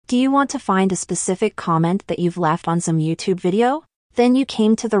Do you want to find a specific comment that you've left on some YouTube video? Then you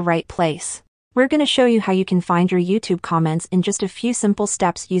came to the right place. We're going to show you how you can find your YouTube comments in just a few simple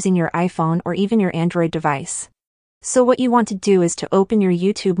steps using your iPhone or even your Android device. So what you want to do is to open your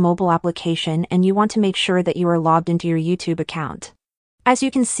YouTube mobile application and you want to make sure that you are logged into your YouTube account. As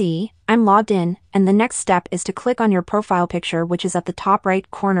you can see, I'm logged in, and the next step is to click on your profile picture, which is at the top right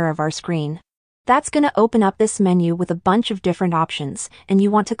corner of our screen. That's going to open up this menu with a bunch of different options, and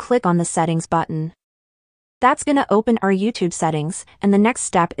you want to click on the Settings button. That's going to open our YouTube settings, and the next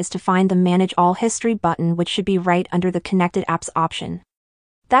step is to find the Manage All History button, which should be right under the Connected Apps option.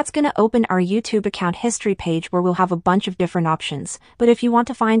 That's going to open our YouTube account history page where we'll have a bunch of different options, but if you want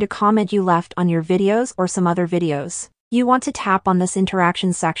to find a comment you left on your videos or some other videos, you want to tap on this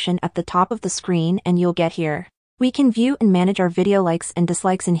interaction section at the top of the screen and you'll get here. We can view and manage our video likes and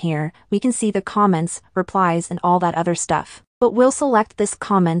dislikes in here. We can see the comments, replies, and all that other stuff. But we'll select this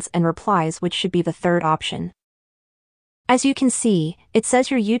comments and replies, which should be the third option. As you can see, it says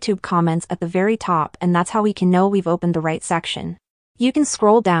your YouTube comments at the very top, and that's how we can know we've opened the right section. You can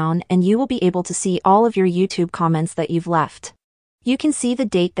scroll down and you will be able to see all of your YouTube comments that you've left. You can see the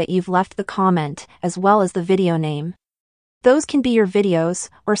date that you've left the comment, as well as the video name. Those can be your videos,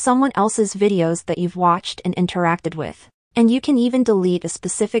 or someone else's videos that you've watched and interacted with. And you can even delete a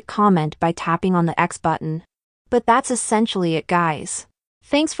specific comment by tapping on the X button. But that's essentially it, guys.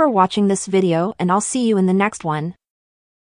 Thanks for watching this video, and I'll see you in the next one.